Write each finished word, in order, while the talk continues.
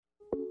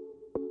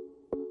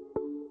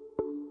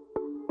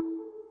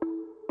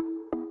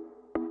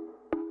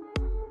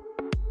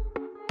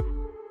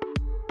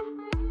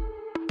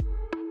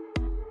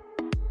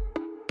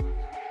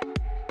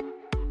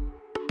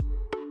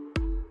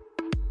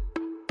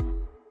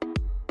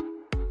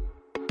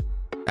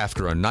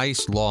After a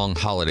nice long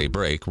holiday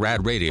break,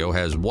 RAD Radio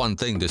has one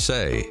thing to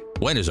say.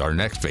 When is our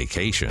next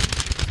vacation?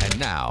 And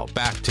now,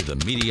 back to the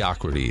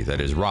mediocrity that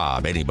is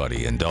Rob,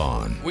 anybody, and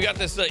Dawn. We got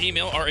this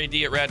email,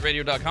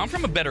 rad@radradio.com,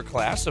 from a better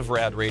class of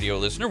Rad Radio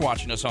listener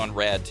watching us on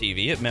Rad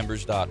TV at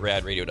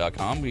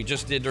members.radradio.com. We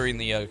just did during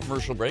the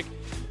commercial break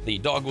the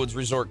Dogwoods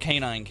Resort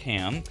Canine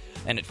Cam,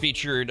 and it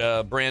featured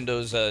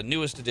Brando's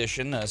newest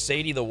edition,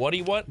 Sadie the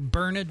Whaty What?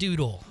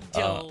 Burn-a-doodle.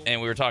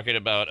 And we were talking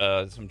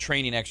about some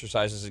training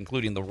exercises,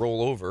 including the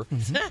rollover.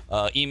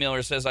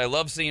 Emailer says, I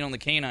love seeing on the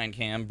Canine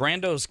Cam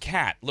Brando's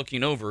cat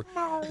looking over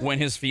when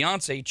his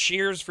fiance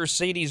cheers for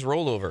Sadie's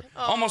rollover.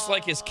 Almost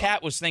like his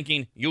cat was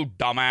thinking, you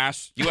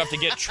dumbass, you have to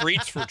get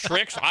treats for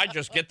tricks? I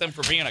just get them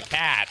for being a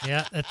cat.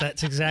 Yeah,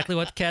 that's exactly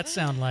what cats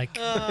sound like.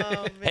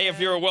 Hey, if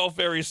you're a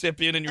welfare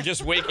recipient and you're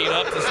just waking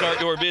up to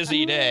start your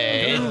busy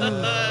day.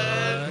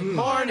 Good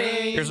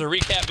morning. Here's a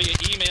recap via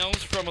emails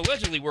from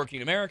allegedly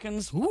working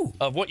Americans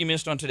of what you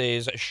missed on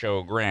today's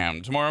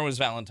Showgram. Tomorrow is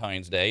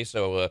Valentine's Day,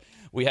 so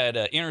we had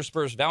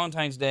interspersed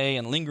Valentine's Day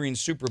and lingering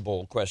Super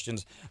Bowl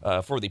questions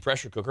for the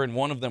pressure cooker, and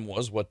one of them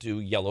was, what do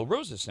yellow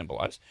roses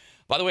symbolize?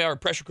 By the way, our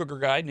pressure cooker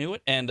guy knew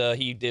it, and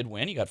he did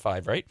win. He got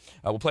 5 right.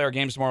 We'll play our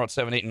games tomorrow at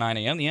 7, 8, and 9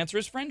 a.m. The answer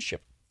is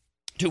friendship,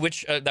 to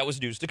which that was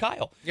news to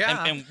Kyle.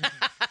 Yeah. And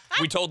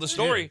we told the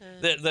story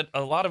that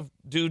a lot of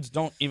dudes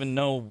don't even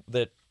know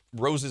that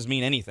roses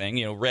mean anything.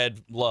 You know,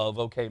 red, love,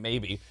 okay,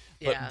 maybe.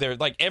 But they're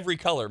like, every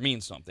color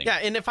means something. Yeah,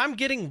 and if I'm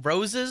getting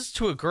roses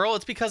to a girl,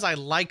 it's because I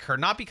like her,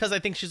 not because I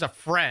think she's a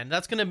friend.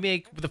 That's going to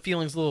make the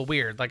feelings a little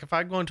weird. Like, if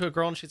I go into a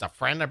girl and she's a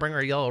friend, I bring her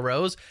a yellow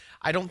rose,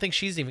 I don't think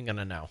she's even going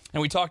to know.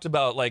 And we talked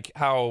about, like,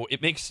 how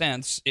it makes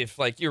sense if,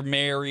 like, you're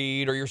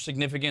married or your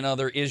significant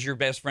other is your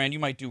best friend. You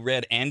might do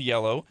red and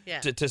yellow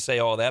to say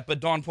all that. But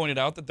Dawn pointed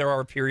out that there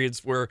are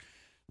periods where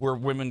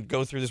women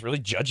go through this really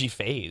judgy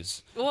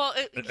phase. Well,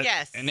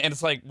 yes. And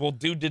it's like, well,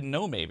 dude didn't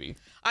know maybe.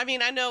 I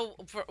mean, I know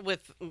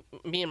with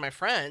me and my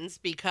friends,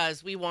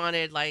 because we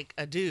wanted, like,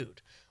 a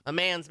dude, a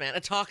man's man, a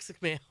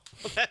toxic male.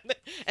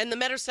 And the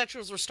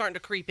metrosexuals were starting to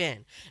creep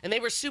in. And they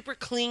were super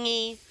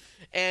clingy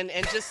and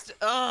just,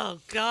 oh,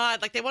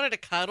 God, like, they wanted to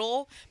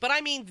cuddle. But,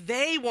 I mean,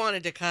 they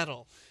wanted to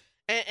cuddle.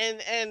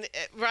 And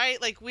right,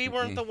 like, we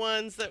weren't the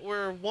ones that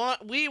were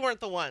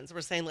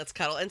saying let's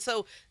cuddle, and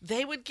so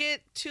they would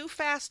get too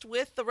fast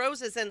with the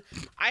roses. And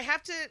I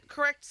have to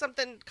correct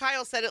something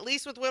Kyle said. At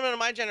least with women of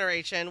my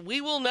generation,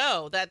 we will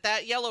know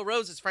that yellow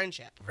rose is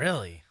friendship.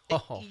 Really?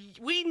 Oh.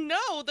 We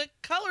know the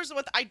colors of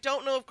what. I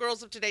don't know if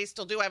girls of today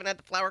still do. I haven't had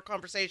the flower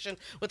conversation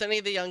with any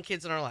of the young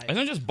kids in our life. Isn't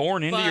it just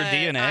born into your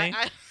DNA?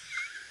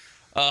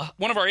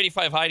 One of our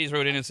 85 Heidi's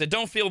wrote in and said,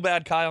 "Don't feel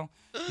bad, Kyle.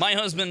 My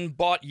husband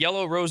bought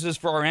yellow roses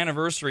for our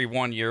anniversary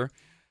one year,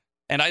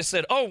 and I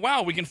said, oh,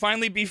 wow, we can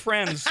finally be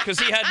friends, because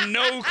he had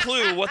no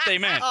clue what they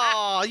meant."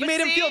 Oh, you made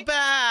him feel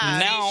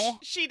bad. Now,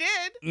 she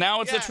did.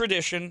 Now it's a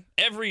tradition.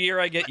 Every year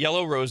I get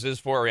yellow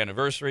roses for our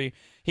anniversary.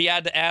 He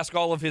had to ask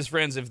all of his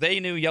friends if they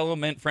knew yellow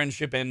meant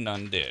friendship, and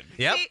none did.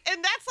 Yep. See,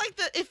 and that's like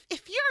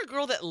if you're a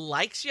girl that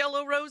likes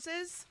yellow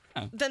roses,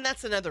 then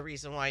that's another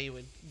reason why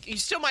you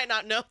still might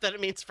not know that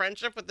it means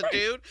friendship with the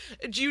dude.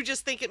 You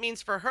just think it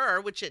means for her,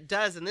 which it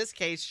does in this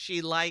case.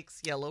 She likes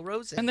yellow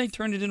roses. And they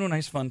turned it into a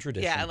nice, fun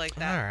tradition. Yeah, I like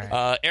that.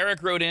 All right.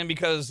 Eric wrote in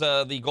because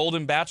the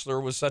Golden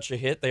Bachelor was such a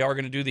hit. They are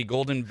going to do the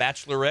Golden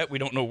Bachelorette. We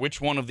don't know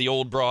which one of the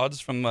old broads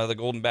from the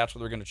Golden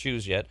Bachelor they're going to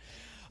choose yet.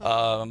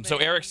 So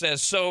Eric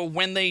says, so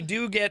when they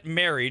do get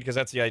married, because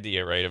that's the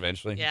idea, right,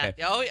 eventually? Yeah.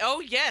 Okay. Oh,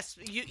 yes.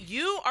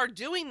 You are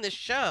doing this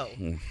show,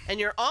 and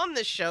you're on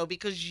this show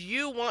because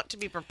you want to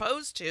be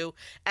proposed to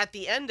at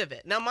the end of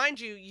it. Now,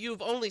 mind you,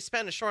 you've only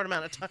spent a short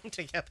amount of time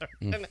together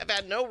and have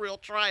had no real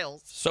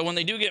trials. So when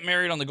they do get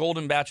married on the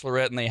Golden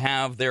Bachelorette and they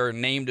have their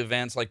named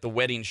events like the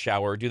wedding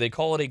shower, do they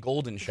call it a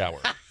golden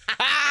shower?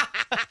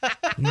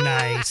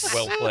 Nice.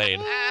 Well played.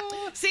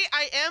 See,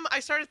 I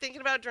started thinking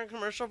about it during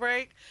commercial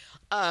break,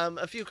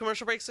 a few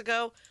commercial breaks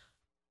ago.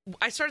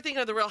 I started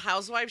thinking of the Real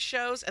Housewives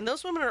shows, and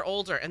those women are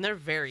older, and they're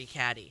very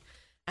catty.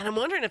 And I'm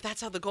wondering if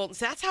that's how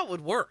that's how it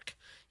would work.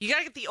 You got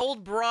to get the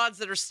old broads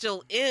that are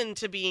still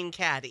into being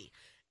catty.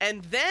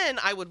 And then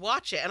I would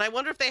watch it, and I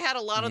wonder if they had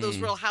a lot of those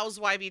Real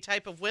Housewivey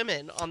type of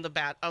women on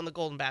the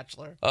Golden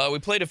Bachelor. We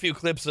played a few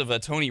clips of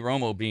Tony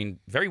Romo being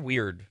very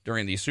weird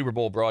during the Super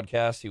Bowl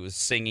broadcast. He was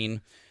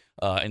singing,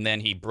 and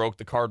then he broke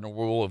the cardinal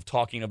rule of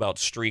talking about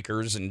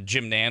streakers. And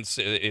Jim Nance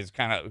is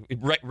kind of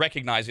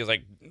recognized. He's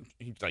like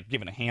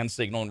giving a hand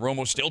signal, and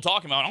Romo's still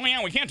talking about, oh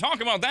yeah, we can't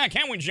talk about that,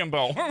 can we,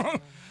 Jimbo?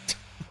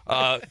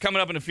 Coming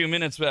up in a few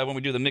minutes when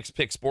we do the Mixed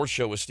Pick Sports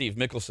Show with Steve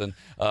Mickelson,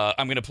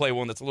 I'm going to play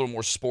one that's a little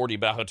more sporty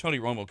about how Tony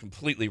Romo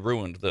completely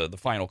ruined the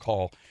final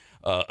call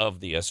of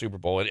the Super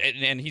Bowl.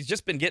 And he's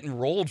just been getting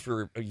rolled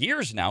for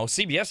years now.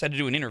 CBS had to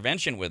do an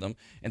intervention with him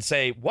and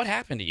say, what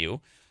happened to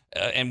you?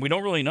 And we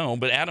don't really know.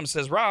 But Adam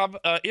says, Rob,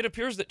 it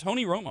appears that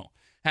Tony Romo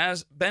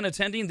has been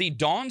attending the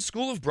Dawn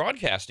School of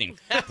Broadcasting,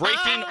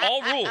 breaking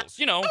all rules.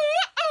 You know,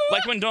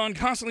 like when Dawn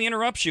constantly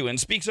interrupts you and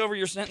speaks over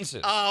your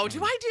sentences. Oh,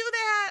 do I do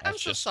that? I'm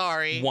so just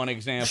sorry. one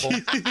example.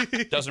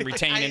 Doesn't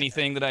retain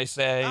anything that I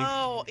say.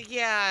 Oh,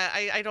 yeah,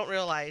 I don't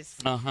realize.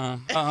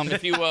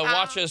 If you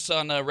watch us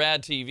on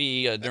RAD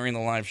TV during the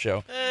live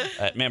show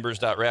at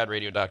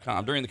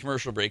members.radradio.com, during the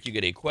commercial break, you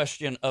get a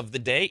question of the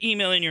day.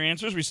 Email in your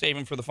answers. We save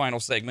them for the final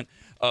segment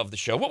of the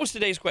show. What was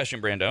today's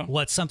question, Brando?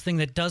 What's something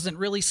that doesn't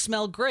really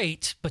smell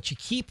great, but you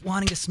keep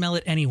wanting to smell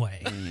it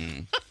anyway?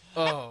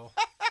 Oh.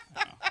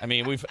 I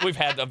mean, we've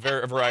had a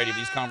variety of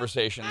these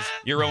conversations.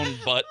 Your own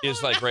butt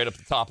is like right up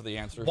the top of the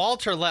answer.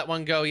 Walter let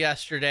one go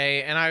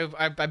yesterday, and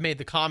I made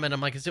the comment. I'm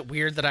like, is it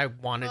weird that I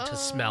wanted to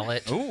smell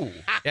it? Ooh.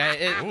 Yeah,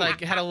 it like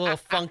had a little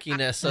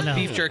funkiness of No.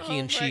 beef jerky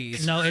and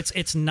cheese. No,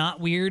 it's not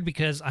weird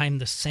because I'm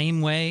the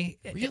same way.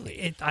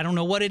 Really? I don't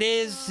know what it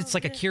is. It's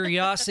like a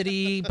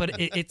curiosity, but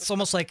it's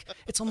almost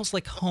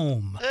like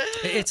home.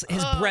 It's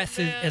his breath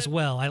as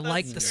well. I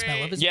like the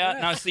smell of his Yeah,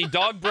 breath. now see,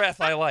 dog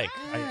breath I like.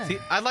 See,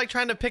 I like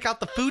trying to pick out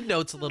the food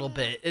notes a little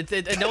bit.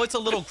 I know it's a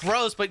little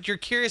gross, but you're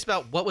curious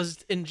about what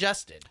was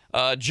ingested.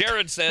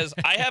 Jared says,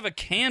 I have a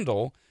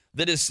candle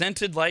that is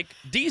scented like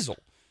diesel.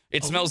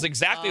 It smells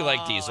exactly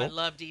like diesel. I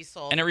love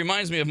diesel. And it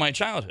reminds me of my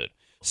childhood.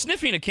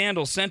 Sniffing a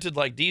candle scented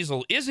like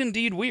diesel is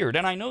indeed weird,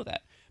 and I know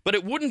that. But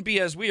it wouldn't be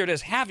as weird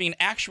as having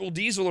actual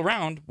diesel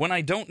around when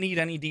I don't need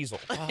any diesel.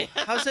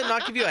 How does it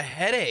not give you a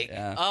headache?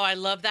 Yeah. Oh, I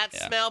love that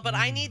smell, but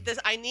I need this.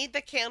 I need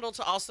the candle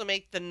to also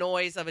make the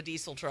noise of a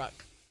diesel truck.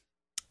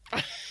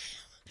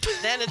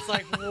 Then it's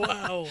like,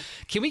 whoa.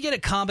 Can we get a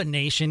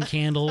combination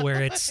candle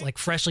where it's like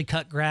freshly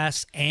cut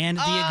grass and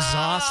the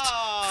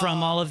exhaust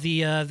from all of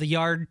the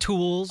yard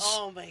tools?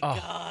 Oh my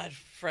God,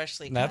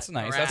 freshly cut That's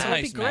nice. That's a grass.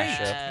 nice That'd be great.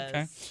 mashup.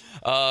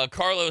 Okay.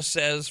 Carlos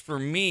says, for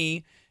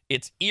me,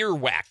 it's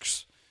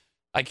earwax.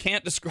 I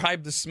can't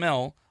describe the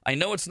smell. I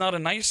know it's not a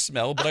nice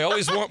smell, but I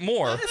always want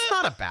more. It's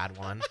not a bad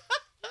one.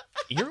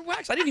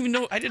 Earwax? I didn't even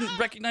know. I didn't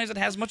recognize it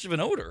has much of an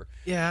odor.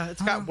 Yeah,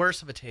 it's got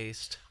worse of a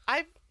taste.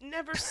 I've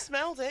never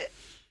smelled it.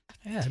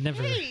 Yeah,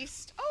 never.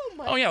 Taste. Oh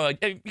my. Oh yeah,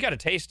 like, you got to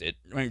taste it.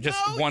 I mean, just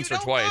No, once you or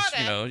don't twice. want it.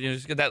 You know, you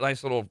just get that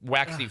nice little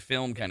waxy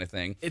film kind of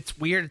thing. It's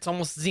weird. It's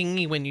almost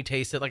zingy when you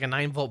taste it, like a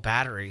 9-volt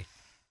battery.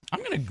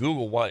 I'm gonna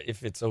Google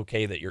if it's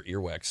okay that your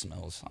earwax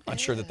smells. I'm not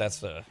sure that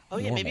that's Oh yeah,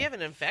 normal. maybe you have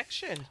an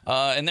infection.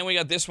 And then we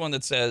got this one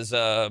that says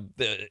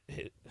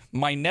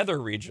my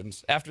nether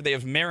regions after they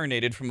have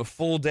marinated from a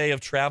full day of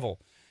travel.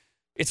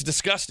 It's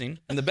disgusting,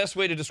 and the best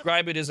way to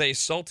describe it is a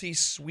salty,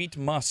 sweet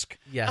musk.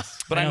 Yes.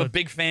 But I I'm know. a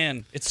big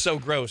fan. It's so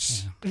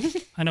gross.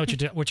 I know what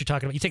you're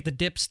talking about. You take the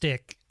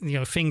dipstick,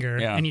 finger,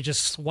 Yeah. and you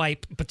just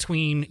swipe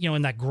between,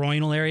 in that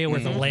groinal area where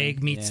the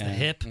leg meets the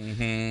hip.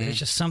 There's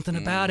just something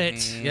about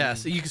it. Yeah,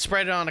 so you can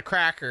spread it on a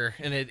cracker,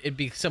 and it'd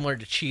be similar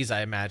to cheese,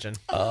 I imagine.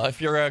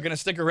 If you're going to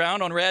stick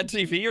around on RAD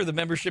TV or the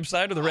membership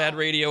side of the RAD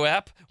Radio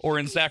app, or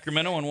in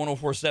Sacramento on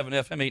 104.7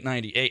 FM,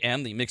 890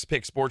 AM, the Mixed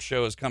Pick Sports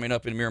Show is coming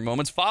up in mere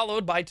moments,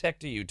 followed by Tech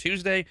to You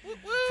Tuesday.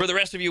 For the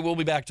rest of you, we'll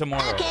be back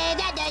tomorrow. Okay,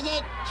 that does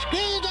it. Screw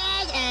you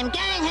guys, and I'm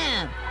going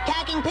home.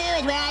 Talking poo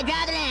is where I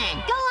draw the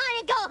line. Go on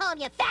and go home,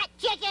 you fat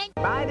chicken.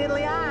 Bye,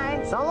 diddly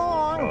eye. So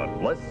long. God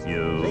bless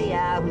you. See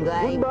ya.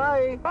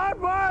 Goodbye.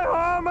 Bye-bye,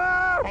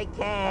 Homer. Take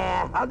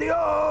care.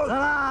 Adios. So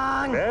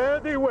long.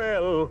 Very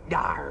well.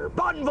 Yar.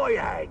 Bon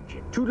voyage.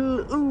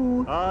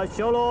 Toodle-oo.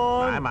 So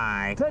long.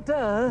 Bye-bye.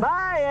 Ta-ta.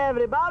 Bye,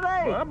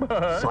 everybody.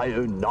 Bye-bye.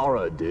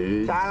 Sayonara,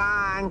 dude. So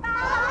long.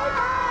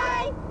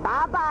 Bye-bye.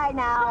 Bye-bye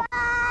now.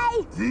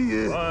 Bye.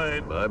 See ya. Bye.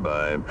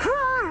 Bye-bye.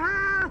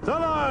 So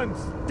long,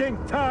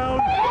 Stink Town.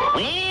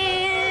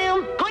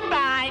 Well,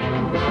 goodbye.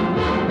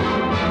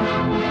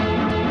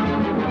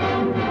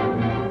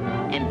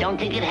 And don't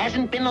think it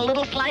hasn't been a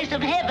little slice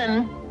of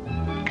heaven,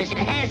 because it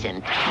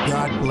hasn't.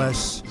 God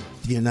bless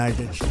the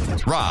United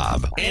States.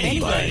 Rob,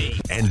 anybody,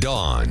 and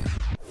Dawn.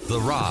 The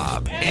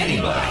Rob,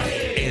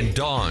 anybody, and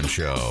Dawn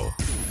Show.